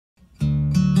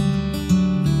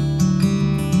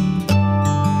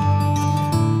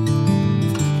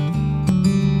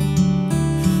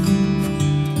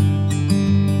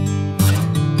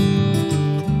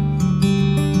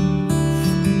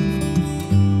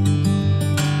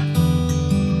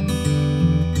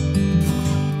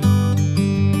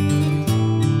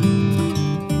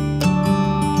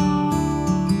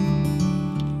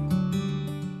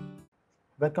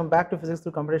Welcome back to Physics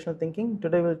through Computational Thinking.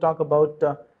 Today we'll talk about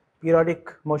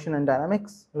periodic motion and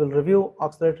dynamics. We'll review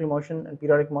oscillatory motion and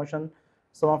periodic motion,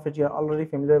 some of which you are already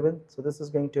familiar with. So this is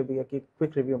going to be a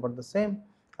quick review about the same,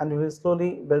 and we will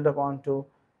slowly build up onto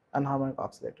harmonic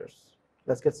oscillators.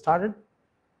 Let's get started.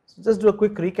 So just do a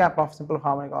quick recap of simple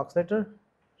harmonic oscillator.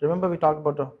 Remember, we talked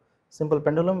about a simple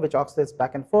pendulum which oscillates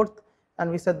back and forth, and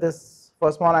we said this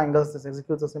for small angles this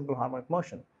executes a simple harmonic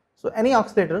motion. So any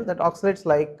oscillator that oscillates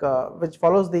like which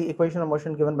follows the equation of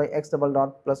motion given by x double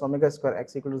dot plus omega square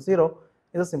x equal to 0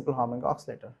 is a simple harmonic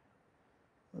oscillator.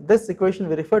 This equation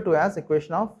we refer to as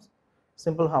equation of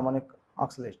simple harmonic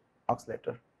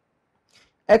oscillator.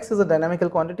 X is a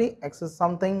dynamical quantity. X is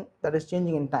something that is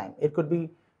changing in time. It could be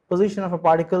position of a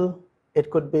particle, it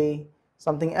could be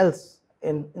something else.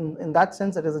 In that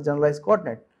sense, it is a generalized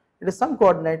coordinate. It is some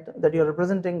coordinate that you are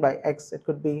representing by x. It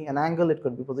could be an angle, it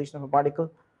could be position of a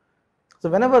particle. So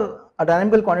whenever a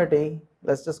dynamical quantity,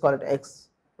 let's just call it x,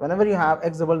 whenever you have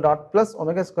x double dot plus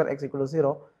omega square x equal to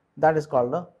 0, that is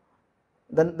called a,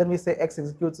 then we say x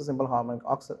executes a simple harmonic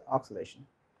oscillation.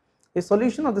 The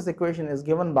solution of this equation is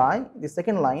given by the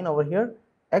second line over here,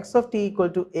 x of t equal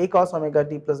to a cos omega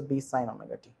t plus b sin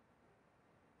omega t.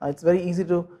 It's very easy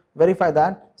to verify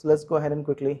that, so let's go ahead and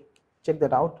quickly check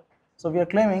that out. So we are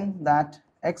claiming that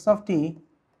x of t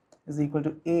is equal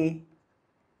to a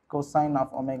cosine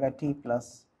of omega t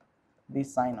plus b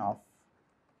sine of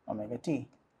omega t.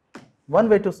 One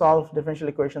way to solve differential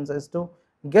equations is to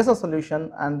guess a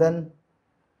solution and then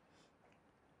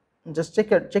just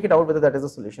check it out whether that is a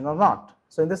solution or not.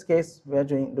 So in this case, we are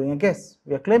doing a guess.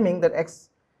 We are claiming that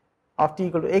x of t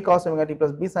equal to a cos omega t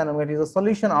plus b sine omega t is a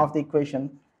solution of the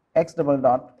equation x double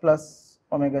dot plus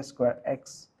omega square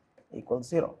x equals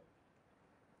 0.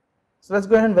 So let's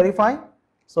go ahead and verify.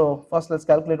 So first let's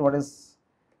calculate what is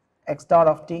x dot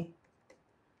of t.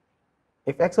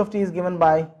 If x of t is given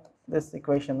by this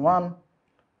equation 1,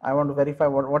 I want to verify I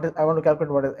want to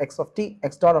calculate what is x of t,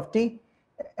 x dot of t.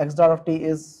 X dot of t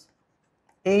is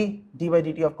a d by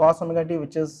dt of cos omega t,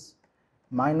 which is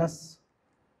minus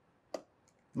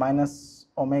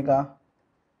omega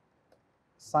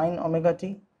sine omega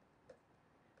t,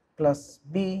 plus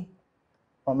b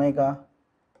omega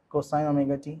cosine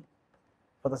omega t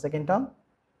for the second term.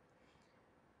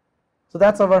 So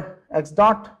that's our x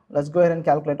dot. Let's go ahead and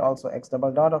calculate also x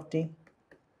double dot of t.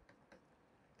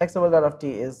 X double dot of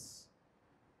t is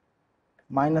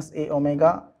minus a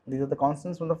omega. These are the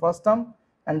constants from the first term,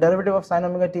 and derivative of sine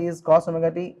omega t is cos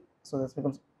omega t. So this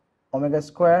becomes omega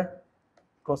square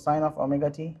cosine of omega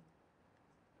t,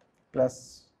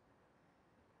 plus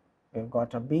we've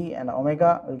got a b and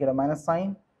omega. We'll get a minus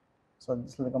sign, so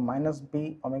this will become minus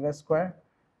b omega square,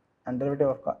 and derivative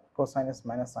of cosine is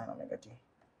minus sine omega t.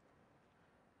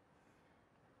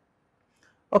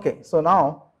 Okay, so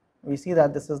now we see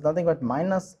that this is nothing but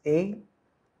minus a,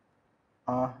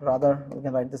 rather we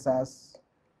can write this as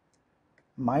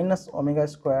minus omega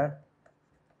square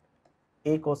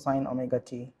a cosine omega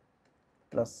t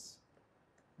plus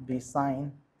b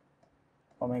sine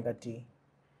omega t,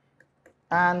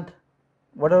 and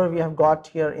whatever we have got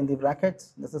here in the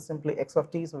brackets, this is simply x of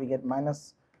t, so we get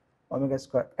minus omega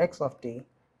square x of t,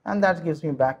 and that gives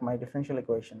me back my differential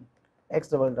equation x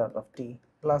double dot of t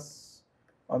plus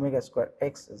omega square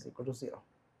x is equal to 0.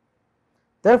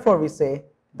 Therefore, we say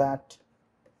that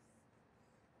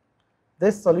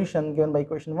this solution given by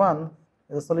equation 1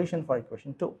 is a solution for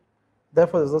equation 2.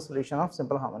 Therefore, this is a solution of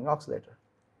simple harmonic oscillator.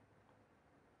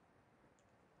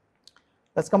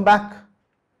 Let's come back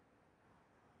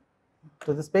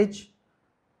to this page.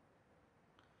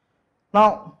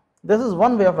 Now, this is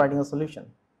one way of writing a solution.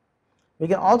 We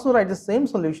can also write the same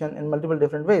solution in multiple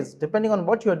different ways. Depending on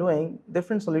what you are doing,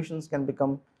 different solutions can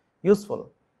become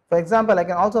useful. For example, I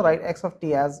can also write x of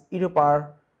t as e to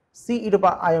power c e to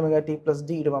power I omega t plus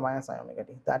d e to power minus I omega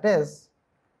t. That is,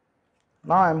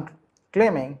 now I am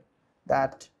claiming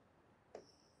that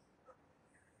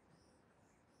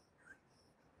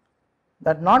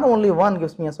not only 1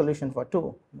 gives me a solution for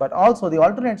 2, but also the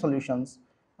alternate solutions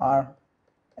are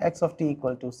x of t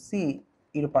equal to c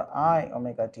e to power I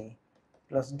omega t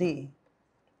plus d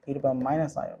e to power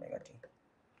minus I omega t.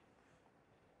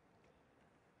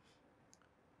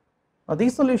 Now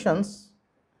these solutions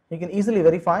you can easily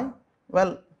verify.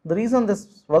 Well, the reason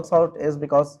this works out is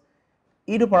because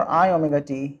e to power I omega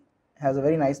t has a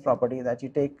very nice property that you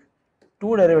take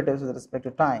two derivatives with respect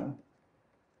to time,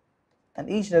 and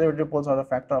each derivative pulls out a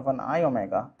factor of an I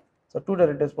omega. So two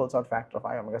derivatives pulls out factor of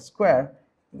I omega square.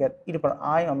 You get e to power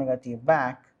I omega t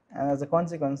back, and as a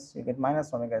consequence you get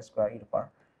minus omega square e to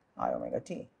power I omega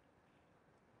t.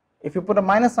 If you put a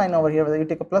minus sign over here, whether you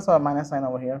take a plus or a minus sign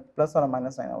over here, plus or a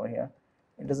minus sign over here,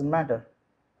 it doesn't matter.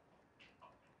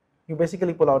 You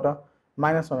basically pull out a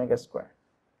minus omega square.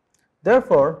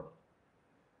 Therefore,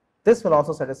 this will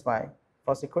also satisfy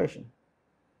first equation.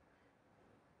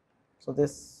 So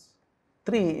this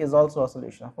 3 is also a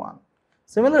solution of 1.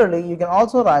 Similarly, you can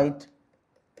also write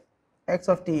x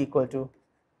of t equal to,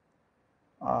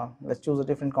 let's choose a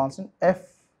different constant, f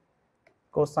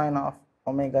cosine of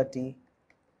omega t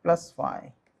plus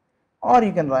phi, or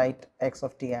you can write x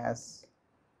of t as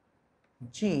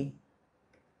g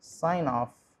sine of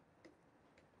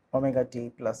omega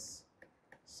t plus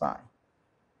psi.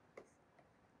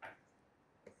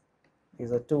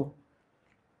 These are two.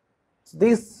 So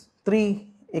these 3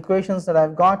 equations that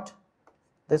I've got,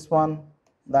 this one,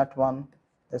 that one,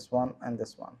 this one, and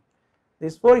this one.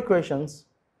 These 4 equations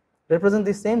represent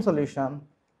the same solution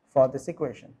for this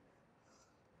equation.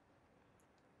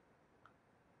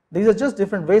 These are just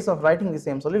different ways of writing the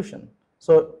same solution.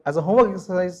 So as a homework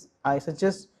exercise, I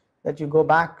suggest that you go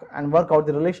back and work out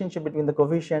the relationship between the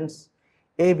coefficients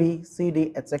a, b, c,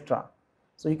 d, etc.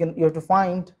 So you have to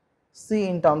find c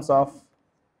in terms of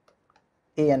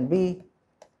a and b,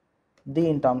 d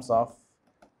in terms of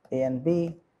a and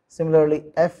b, similarly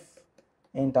f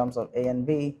in terms of a and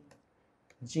b,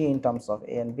 g in terms of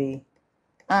a and b,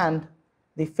 and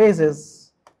the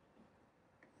phases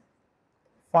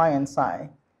phi and psi,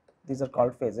 these are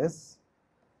called phases.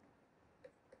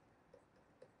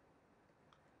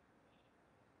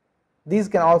 These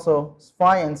can also,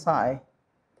 phi and psi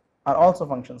are also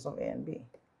functions of a and b.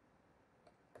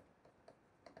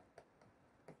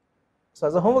 So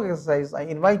as a homework exercise, I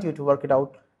invite you to work it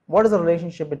out, what is the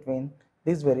relationship between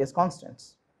these various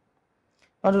constants.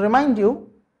 Now to remind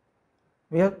you,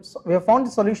 we have found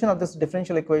the solution of this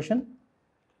differential equation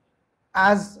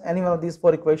as any one of these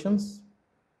 4 equations.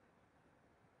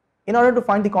 In order to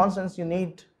find the constants, you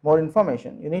need more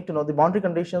information. You need to know the boundary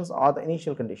conditions or the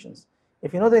initial conditions.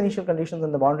 If you know the initial conditions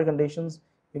and the boundary conditions,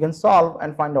 you can solve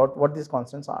and find out what these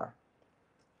constants are.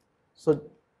 So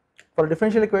for a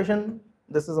differential equation,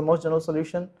 this is the most general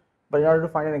solution, but in order to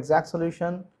find an exact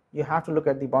solution, you have to look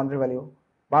at the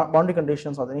boundary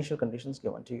conditions or the initial conditions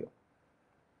given to you.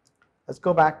 Let's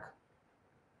go back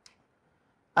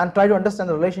and try to understand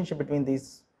the relationship between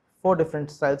these 4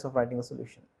 different styles of writing a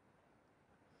solution.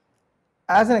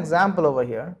 As an example over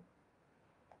here,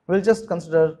 we'll just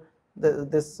consider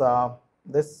this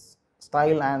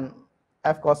style and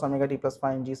f cos omega t plus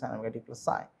phi and g sin omega t plus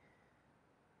psi.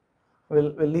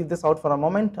 We'll leave this out for a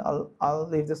moment. I'll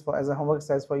leave this as a homework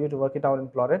exercise for you to work it out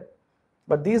and plot it.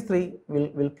 But these 3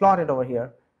 we'll plot it over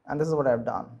here, and this is what I've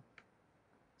done.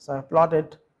 So I've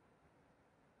plotted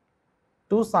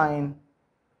 2 sin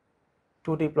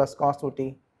 2t plus cos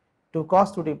 2t, 2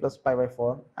 cos 2t plus pi by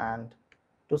 4, and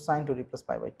 2 sin 2t plus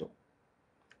pi by 2.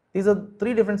 These are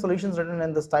 3 different solutions written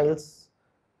in the styles.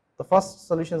 The first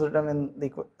solution is written in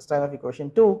the style of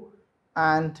equation 2,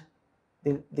 and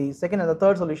the second and the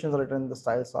third solutions are written in the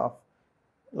styles of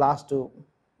last 2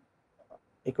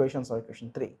 equations of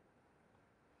equation 3.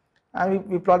 And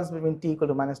we plot this between t equal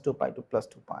to minus 2 pi to plus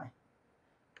 2 pi.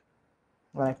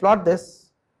 When I plot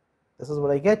this, this is what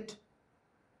I get.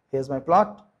 Here's my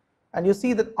plot, and you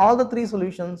see that all the 3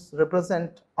 solutions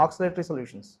represent oscillatory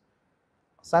solutions,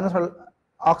 sinusoidal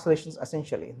oscillations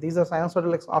essentially. These are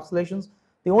sinusoidal oscillations.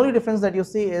 The only difference that you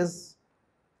see is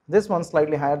this one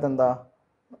slightly higher than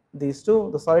these 2.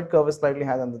 The solid curve is slightly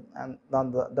higher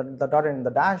than the dotted and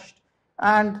the dashed,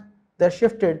 and they're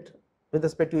shifted with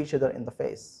respect to each other in the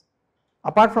phase.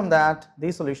 Apart from that,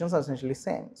 these solutions are essentially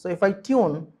same. So if I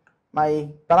tune my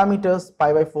parameters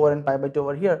pi by 4 and pi by 2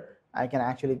 over here, I can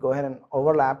actually go ahead and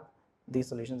overlap these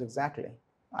solutions exactly.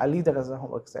 I'll leave that as a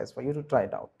homework exercise for you to try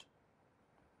it out.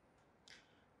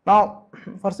 Now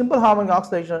for simple harmonic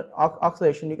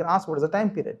oscillation, you can ask what is the time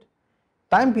period.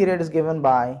 Time period is given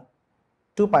by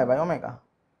 2 pi by omega.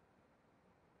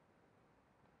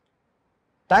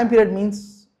 Time period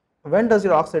means when does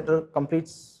your oscillator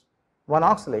completes one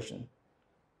oscillation.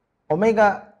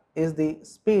 Omega is the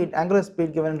speed, angular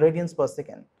speed given in radians per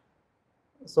second.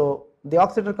 So the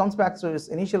oscillator comes back to its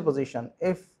initial position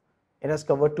if it has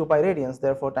covered 2 pi radians,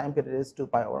 therefore time period is 2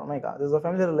 pi over omega. This is a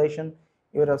familiar relation,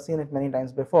 you would have seen it many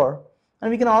times before.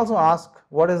 And we can also ask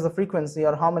what is the frequency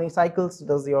or how many cycles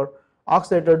does your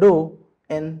oscillator do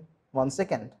in 1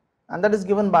 second, and that is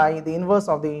given by the inverse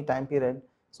of the time period.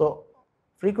 So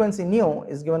frequency nu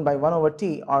is given by 1 over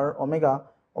t or omega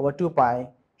over 2 pi,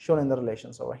 shown in the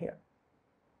relations over here.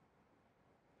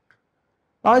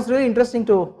 Now it's really interesting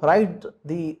to write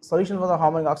the solution for the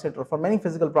harmonic oscillator. For many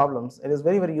physical problems, it is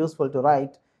very useful to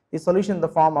write the solution in the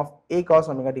form of a cos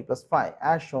omega t plus phi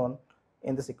as shown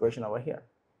in this equation over here.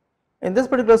 In this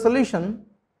particular solution,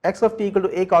 x of t equal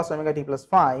to a cos omega t plus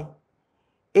phi.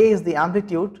 A is the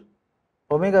amplitude,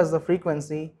 omega is the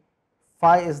frequency,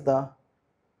 phi is the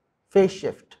phase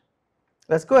shift.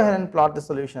 Let's go ahead and plot the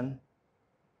solution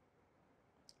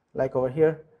like over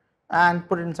here and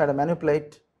put it inside a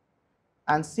manipulate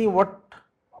and see what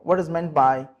is meant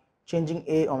by changing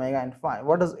a, omega and phi.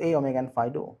 What does a, omega and phi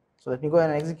do? So let me go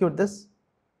ahead and execute this.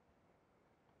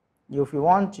 If you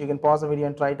want, you can pause the video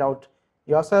and try it out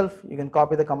yourself. You can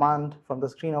copy the command from the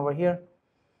screen over here.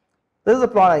 This is the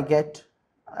plot I get.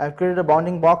 I've created a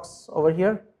bounding box over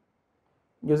here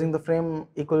using the frame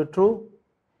equal to true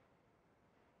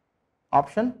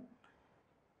option,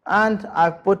 and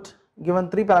I've given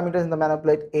three parameters in the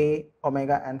manipulate a,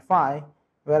 omega and phi,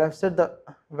 where I've set the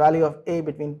value of a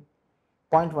between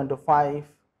 0.1 to 5,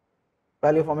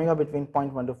 value of omega between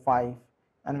 0.1 to 5,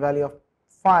 and value of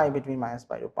phi between minus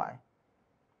pi to pi.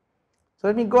 So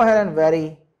let me go ahead and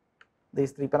vary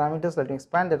these three parameters. Let me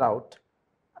expand it out,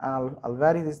 and I'll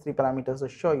vary these three parameters to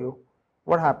show you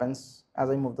what happens as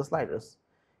I move the sliders.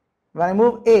 When I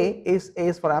move a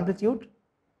is for amplitude.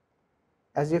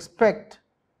 As you expect,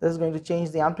 this is going to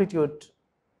change the amplitude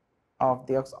of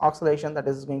the oscillation, that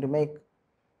is going to make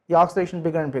the oscillation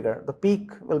bigger and bigger. The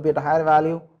peak will be at a higher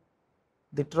value,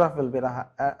 the trough will be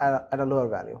at a lower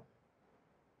value.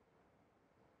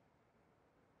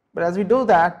 But as we do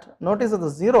that, notice that the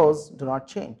zeros do not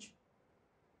change.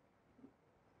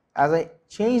 As I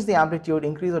change the amplitude,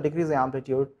 increase or decrease the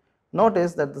amplitude,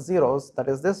 notice that the zeros, that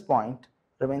is this point,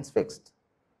 remains fixed.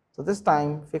 So this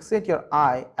time fixate your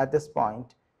eye at this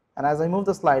point, and as I move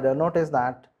the slider, notice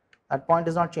that that point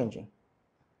is not changing.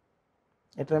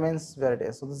 It remains where it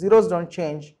is. So the zeros don't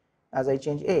change as I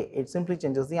change a, it simply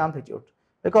changes the amplitude,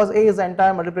 because a is the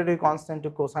entire multiplicatory constant to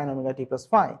cosine omega t plus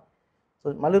phi.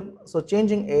 So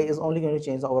changing a is only going to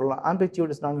change the overall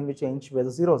amplitude, it's not going to change where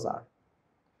the zeros are.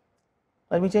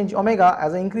 Let me change omega.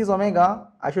 As I increase omega,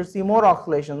 I should see more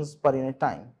oscillations per unit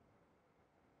time.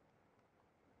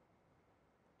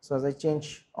 So as I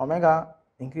change omega,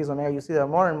 increase omega, you see there are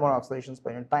more and more oscillations per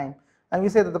unit time, and we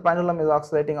say that the pendulum is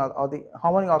oscillating, or the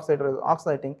harmonic oscillator is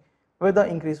oscillating with the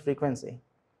increased frequency.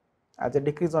 As I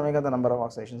decrease omega, the number of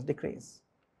oscillations decrease.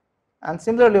 And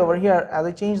similarly over here, as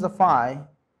I change the phi,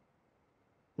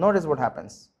 notice what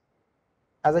happens.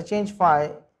 As I change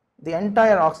phi, the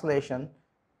entire oscillation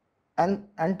and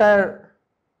entire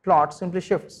plot simply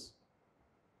shifts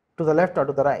to the left or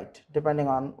to the right, depending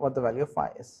on what the value of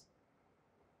phi is.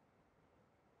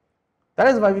 That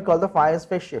is why we call the phi as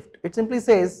phase shift. It simply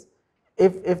says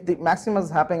if the maxima is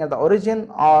happening at the origin,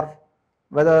 or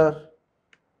whether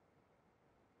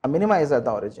a minima is at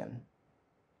the origin,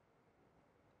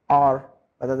 or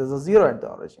whether there is a zero at the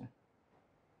origin.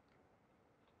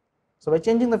 So by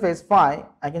changing the phase phi,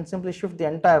 I can simply shift the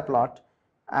entire plot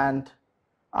and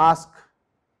ask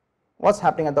what's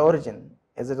happening at the origin.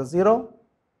 Is it a zero?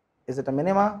 Is it a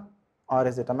minima? Or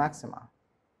is it a maxima?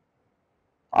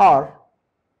 Or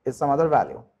is some other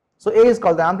value? So a is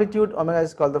called the amplitude, omega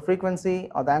is called the frequency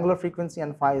or the angular frequency,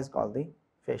 and phi is called the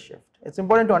phase shift. It's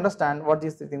important to understand what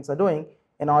these three things are doing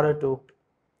in order to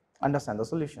understand the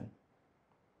solution.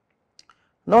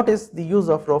 Notice the use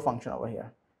of row function over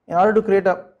here. In order to create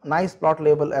a nice plot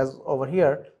label as over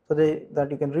here, so that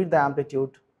you can read the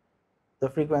amplitude, the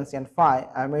frequency and phi,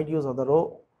 I made use of the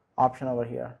row option over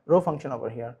here, row function over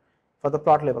here for the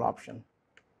plot label option.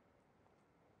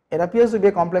 It appears to be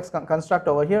a complex construct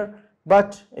over here,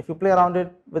 but if you play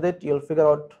around with it, you'll figure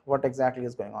out what exactly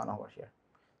is going on over here.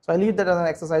 So I leave that as an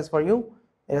exercise for you.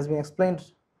 It has been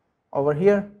explained over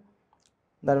here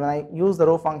that when I use the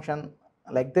row function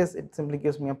like this, it simply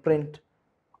gives me a print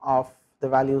of the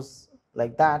values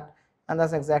like that, and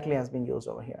that's exactly has been used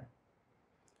over here.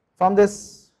 From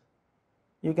this,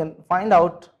 you can find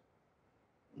out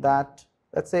that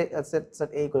let's set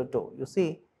a equal to 2. You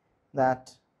see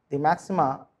that the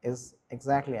maxima is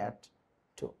exactly at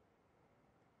 2.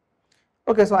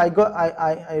 Okay, so I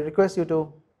request you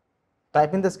to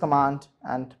type in this command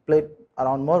and play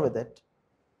around more with it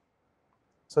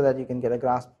so that you can get a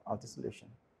grasp of the solution.